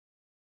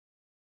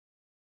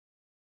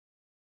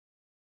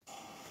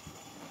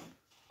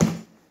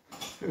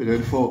How we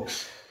doing,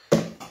 folks?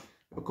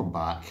 Welcome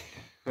back.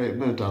 Right, I'm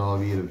going to do another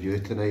wee review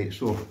tonight.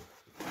 So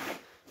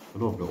I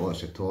know I've got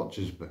lots of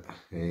torches, but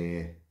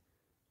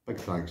big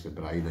thanks to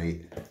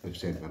Brinyte, they've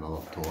sent me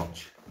another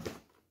torch.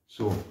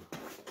 So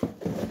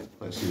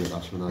let's see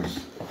what this one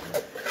is.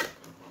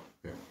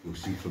 Yeah, you'll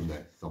see from the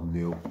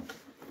thumbnail.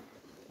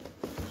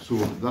 So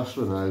this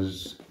one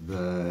is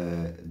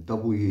the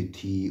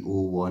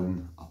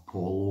WT01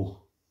 Apollo.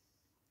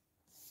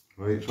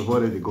 Right, so I've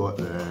already got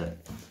the,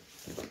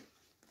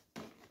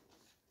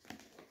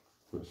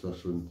 what's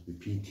this one? The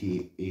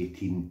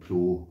PT18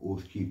 Pro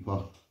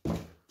Oathkeeper,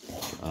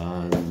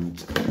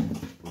 and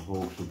I've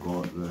also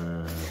got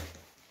the,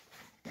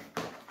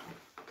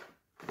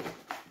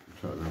 I'm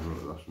trying to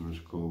remember what this one is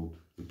called,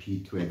 the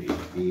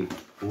P28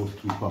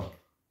 Oathkeeper.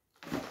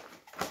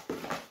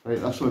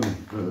 Right, this one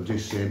that they've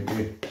just sent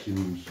me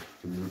seems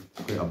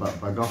quite a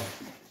bit bigger.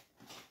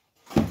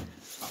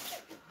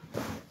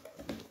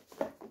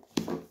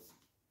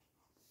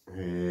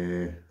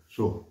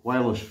 So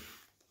wireless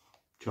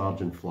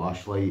charging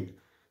flashlight,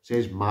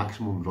 says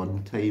maximum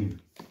run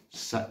time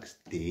 6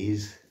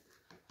 days.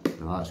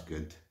 Now that's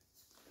good.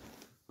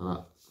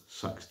 That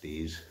 6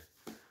 days.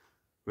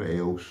 What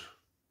else?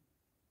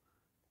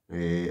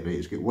 Right,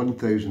 it's got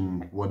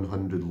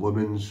 1100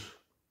 lumens.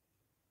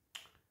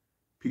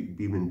 Peak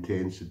beam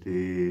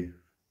intensity, I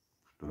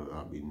don't know what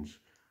that means.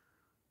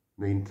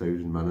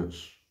 9,000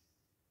 minutes.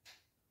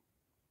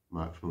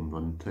 Maximum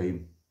run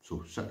time.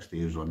 So 6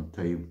 days run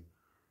time.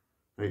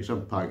 Right, it's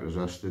impact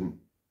resistant,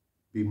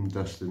 beam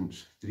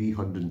distance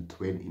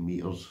 320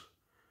 metres,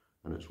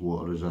 and it's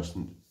water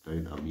resistant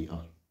down to 1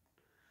 metre.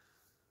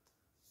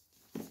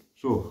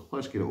 So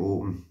let's get it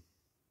open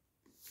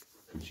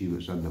and see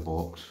what's in the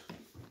box.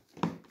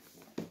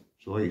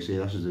 So like I say,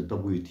 this is the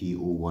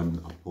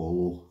WT01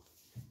 Apollo.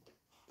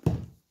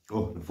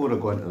 Oh, before I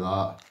go into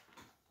that,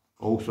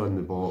 also in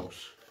the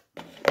box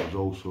there's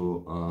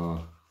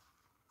also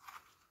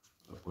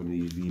one of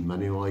these wee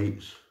mini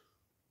lights.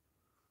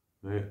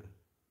 Right.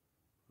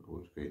 That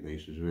looks quite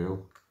nice as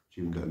well. It's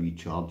even got a wee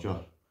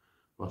charger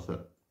with it.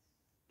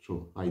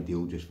 So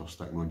ideal just for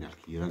sticking on your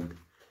keyring.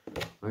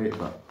 Right,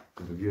 but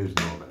the review is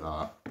not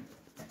about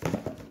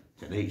that.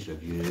 Tonight's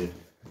review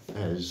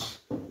is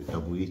the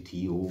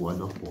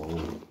WT01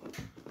 Apollo.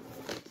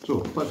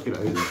 So let's get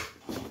it out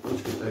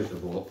of the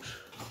box.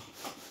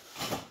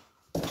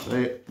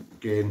 Right,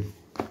 again,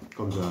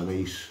 comes with a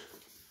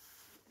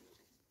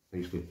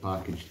nicely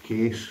packaged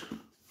case.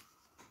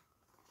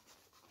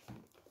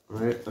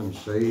 Right,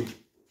 inside,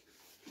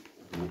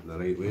 open the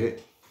right way.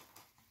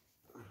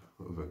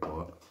 What have I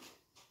got?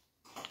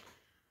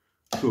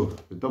 So,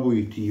 the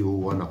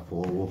WT01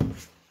 Apollo.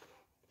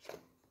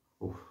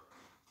 Oh,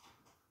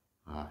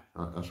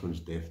 this one's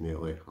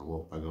definitely a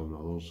lot bigger than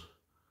others.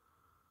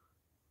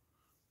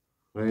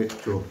 Right,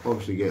 so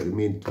obviously get the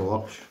main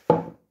torch.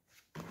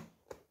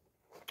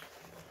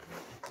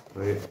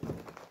 Right,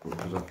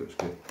 looks as if it's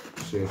got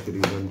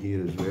accessories in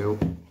here as well.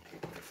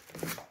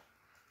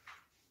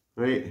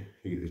 Right,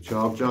 you get the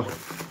charger,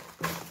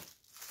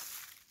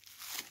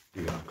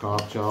 you get a car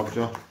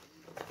charger,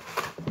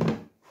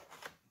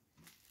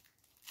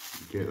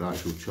 you get the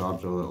actual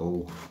charger that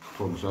all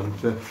plugs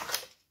into.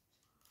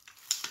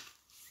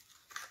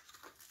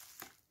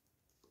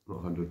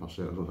 Not 100%,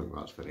 I don't think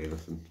that's for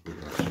anything, I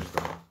think that's just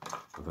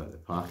a bit of the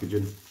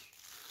packaging.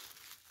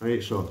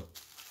 Right, so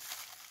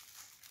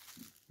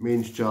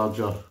mains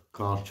charger,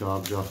 car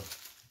charger.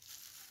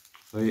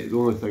 Right, the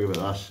only thing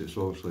about this, it's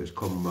obviously it's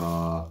come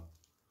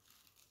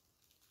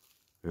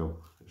well,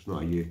 it's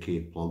not a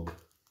UK plug,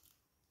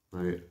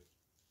 right,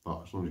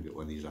 but as long as you get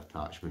one of these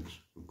attachments,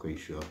 I'm quite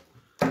sure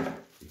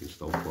you can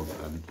still plug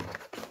it in,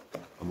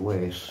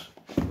 unless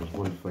there's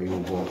one final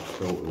box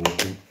still to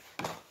open.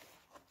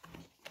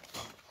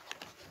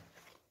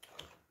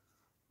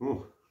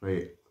 Oh,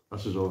 right,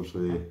 this is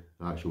obviously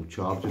the actual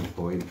charging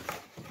point.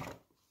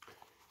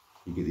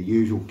 You get the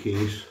usual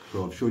case,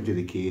 so I've showed you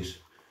the case,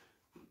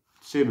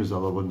 same as the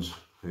other ones.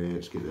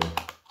 It's got the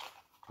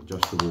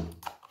adjustable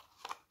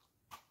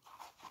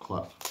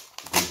clip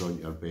that goes on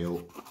your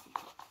belt.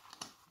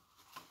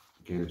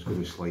 Again, it's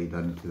going to slide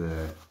into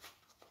the,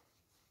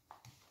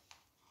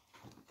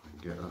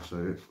 get this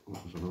out. Oh,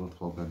 there's another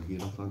plug in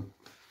here, I think.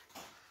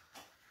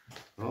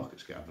 Oh,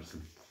 it's got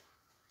everything.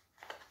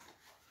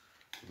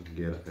 I can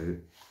get it out.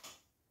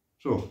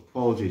 So,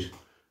 apologies,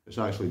 it's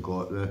actually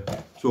got the,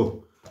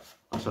 so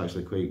that's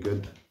actually quite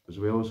good, as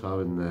well as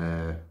having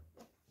the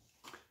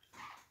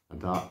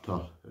adapter.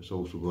 It's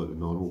also got the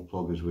normal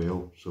plug as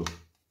well, so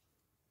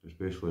it's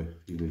basically,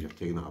 even if you're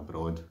taking it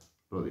abroad,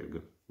 not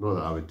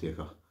that I would take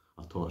a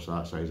torch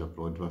that size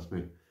abroad with me.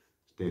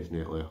 It's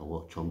definitely a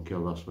lot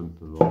chunkier, this one,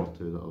 than the other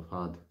two that I've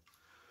had.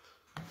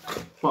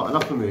 But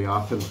enough of me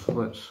yapping,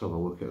 let's have a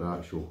look at the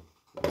actual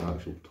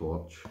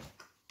torch.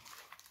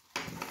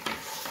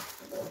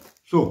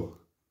 So,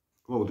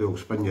 what we'll do, I'll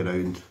spin you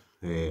around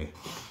and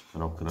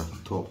I'll kind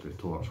of talk to the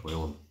torch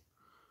while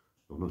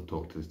I'll not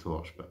talk to the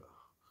torch, but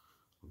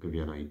I'll give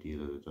you an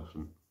idea of the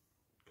different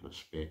kind of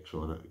specs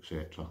on it,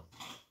 etc.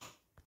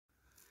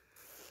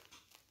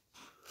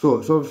 So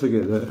it's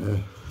obviously got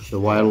the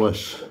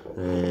wireless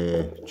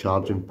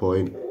charging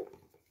point.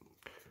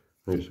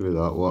 Right, so the way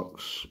that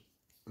works,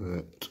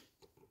 it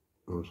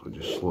obviously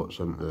just slots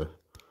into the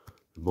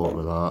bottom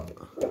of that.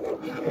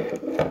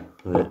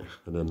 Right,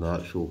 and then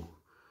the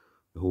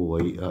whole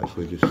light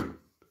actually just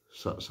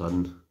sits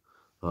in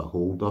that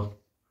holder.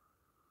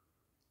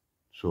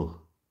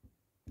 So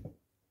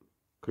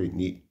quite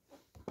neat.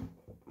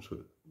 So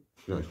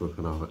you actually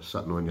kind of have it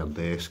sitting on your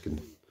desk,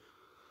 and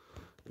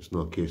it's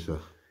not a case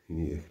of you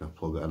need to kind of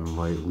plug it in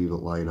and leave it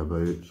lying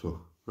about.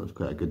 So that's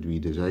quite a good wee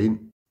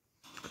design.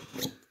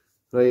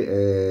 Right,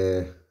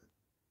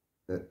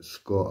 it's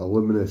got a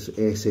luminous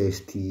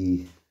SST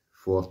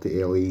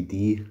 40 LED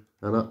in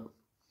it.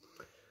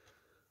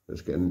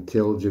 It's got an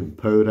intelligent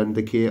power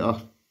indicator,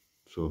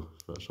 so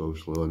that's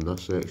obviously on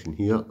this section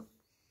here.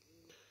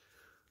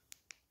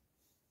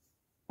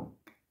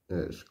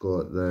 It's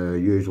got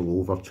the usual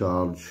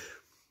overcharge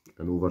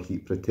and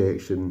overheat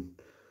protection.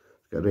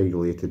 It's got a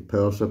regulated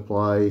power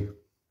supply,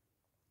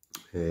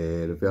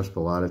 reverse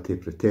polarity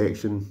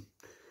protection,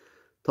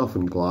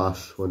 toughened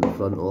glass on the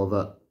front of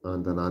it,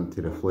 and an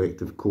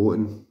anti-reflective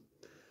coating.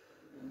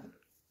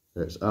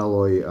 It's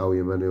alloy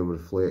aluminium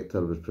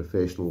reflector with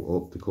professional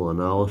optical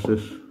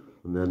analysis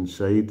on the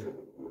inside,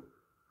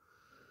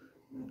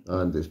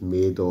 and it's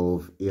made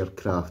of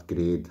aircraft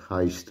grade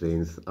high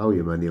strength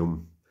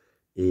aluminium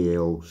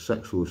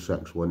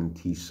AL6061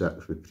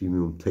 T6 with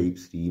premium type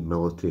 3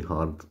 military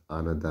hard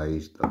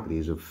anodised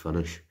abrasive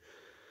finish.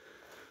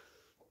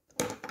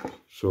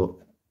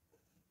 So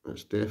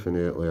it's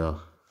definitely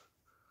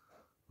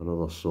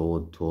another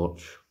solid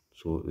torch.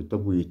 So the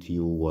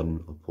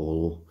WT01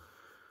 Apollo.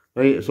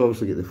 Right, it's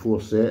obviously got the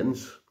 4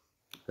 settings.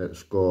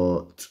 It's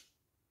got,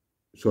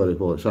 sorry,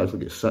 well, it's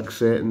actually got 6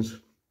 settings.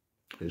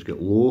 It's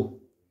got low.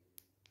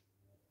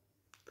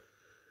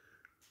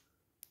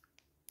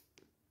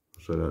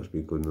 Sorry, that's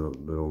me going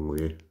the wrong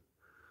way.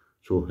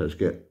 So it's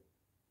got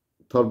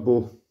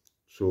turbo,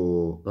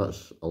 so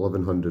that's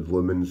 1100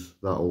 lumens.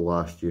 That'll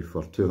last you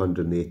for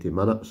 280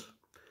 minutes.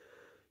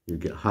 You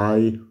get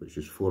high, which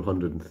is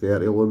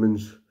 430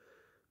 lumens,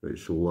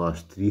 which will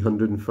last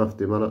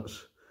 350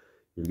 minutes.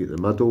 You get the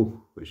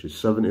middle, which is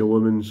 70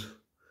 lumens.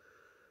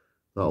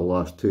 That'll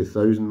last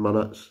 2000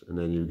 minutes, and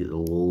then you get the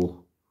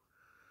low,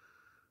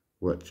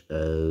 which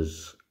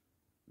is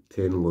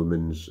 10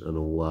 lumens and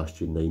will last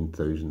you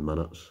 9000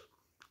 minutes.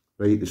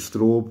 Right, the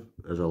strobe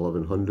is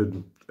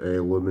 1100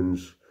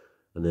 lumens,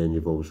 and then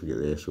you've obviously got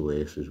the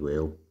SOS as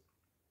well.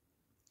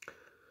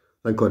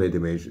 I think I already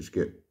mentioned it's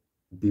got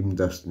beam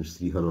distance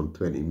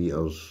 320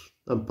 metres,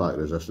 impact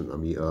resistant 1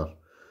 metre,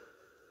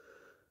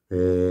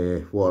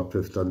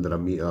 waterproofed under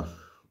 1 metre.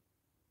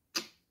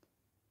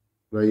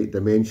 Right,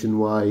 dimension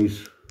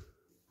wise,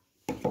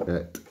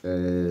 it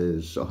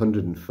is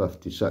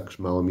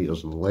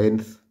 156mm in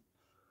length,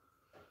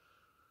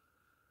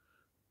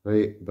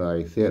 right,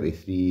 by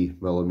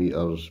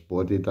 33mm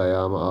body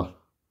diameter,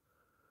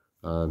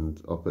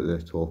 and up at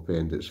the top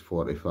end it's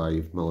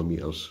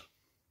 45mm.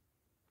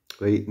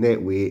 Right,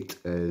 net weight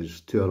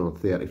is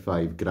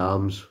 235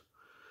 grams,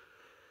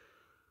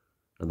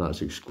 and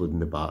that's excluding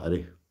the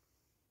battery.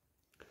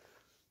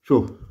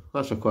 So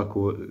that's a quick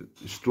look.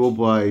 Strobe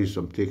wise,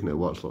 I'm taking it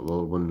works like the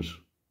other ones,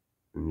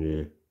 and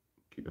yeah,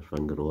 keep your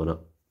finger on it,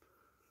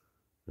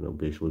 and it'll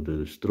basically do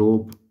the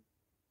strobe.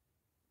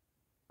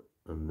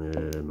 And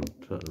then I'm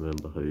trying to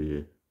remember how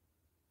you,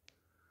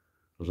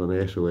 there's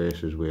an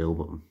SOS as well,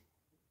 but I'm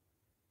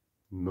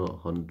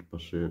not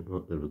 100%.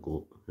 Oh, there we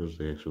go, here's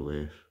the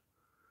SOS.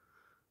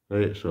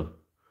 Right, so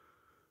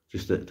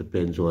just it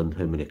depends on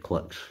how many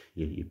clicks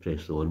you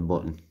press the on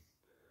button.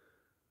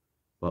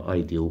 But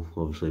ideal,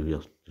 obviously, if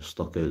you're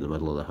stuck out in the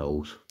middle of the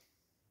hills.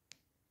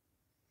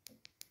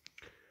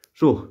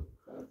 So,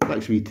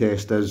 next wee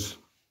test is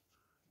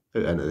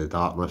out into the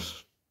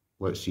darkness.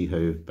 Let's see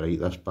how bright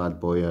this bad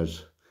boy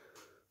is.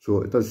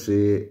 So it does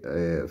say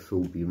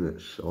full beam,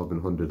 it's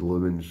 1100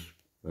 lumens,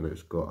 and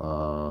it's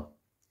got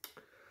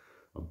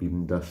a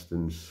beam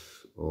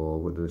distance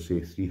of, what did I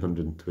say,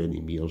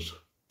 320 metres.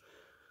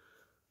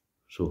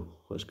 So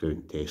let's go out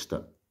and test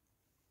it.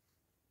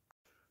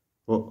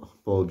 Oh,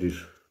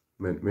 apologies.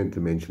 Meant to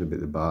mention about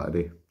the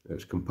battery.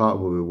 It's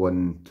compatible with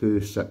one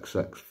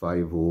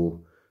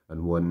 26650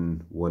 and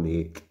one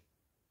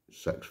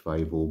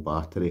 18650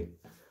 battery.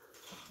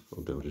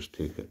 I'll just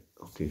take it.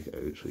 I'll take it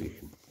out so you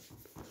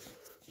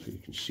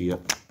can see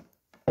it.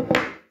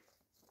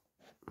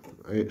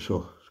 Right,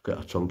 so it's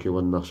got a chunky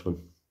one, this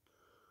one.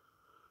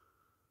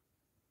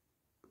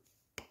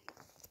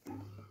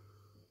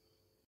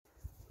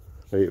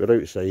 Right, we're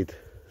outside,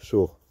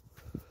 so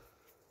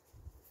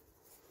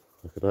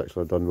I could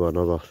actually have done with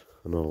another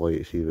light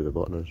to see where the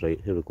button is.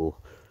 Right, here we go.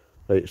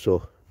 Right,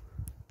 so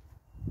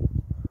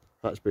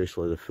that's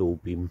basically the full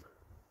beam.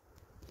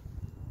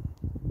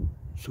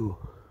 So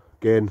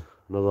again,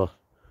 another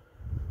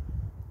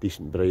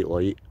decent bright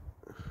light,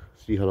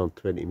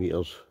 320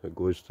 metres it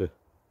goes to,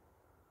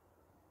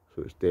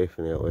 so it's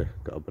definitely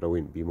got a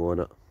brilliant beam on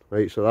it.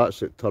 Right, so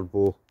that's at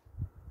turbo,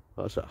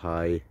 that's at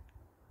high,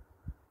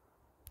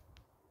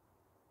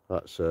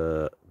 That's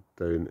down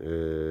to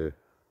the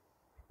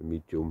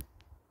medium,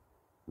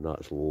 and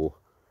that's low.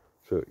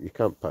 So you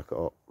can't pick it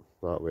up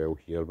that well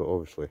here, but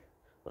obviously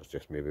that's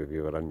just maybe if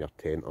you were in your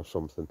tent or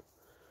something.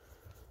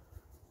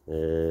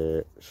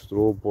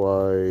 Strobe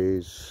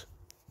wise,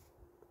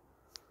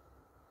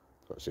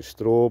 that's a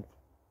strobe,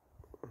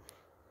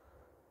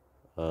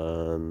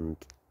 and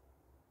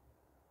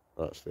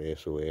that's the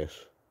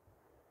SOS.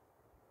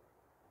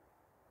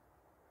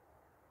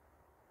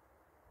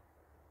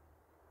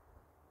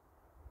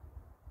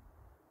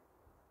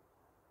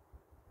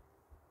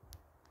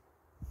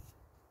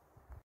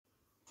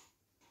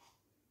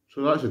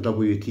 So that's a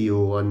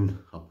WT01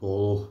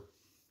 Apollo.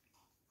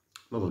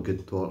 Another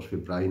good torch for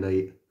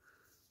Brinyte.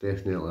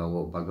 Definitely a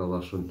lot bigger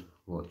this one,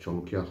 a lot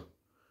chunkier,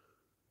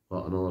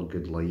 but another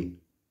good light.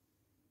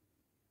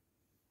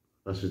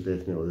 This is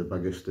definitely the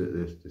biggest out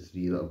of the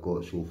three that I've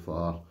got so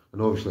far.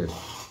 And obviously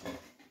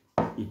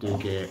you do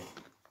get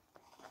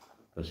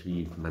this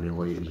wee mini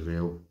light as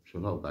well, so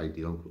that'll be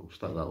ideal. I'll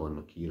stick that on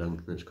my keyring,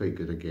 and it's quite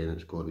good again.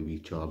 It's got a wee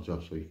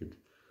charger, so you could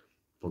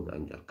plug it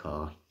in your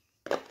car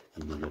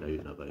when you're out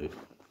and about.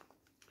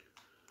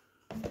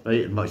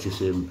 Right, and much the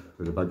same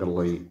with the bigger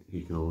light.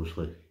 You can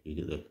obviously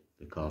get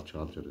the car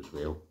charger as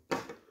well.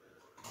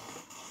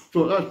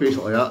 So that's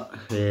basically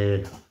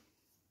it.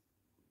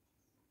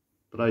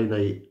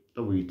 Brinyte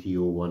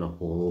WT01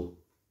 Apollo.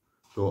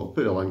 So I'll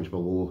put the links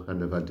below in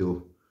the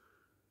video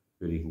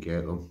where you can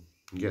get them.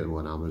 You can get them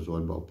on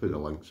Amazon, but I'll put the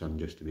links in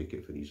just to make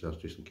it for easier,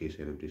 just in case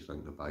anybody's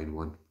thinking of buying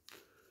one.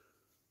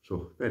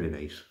 So very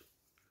nice.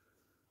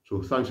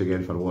 So thanks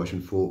again for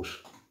watching, folks.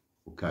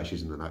 We'll catch you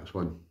in the next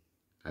one.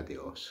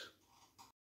 Adios.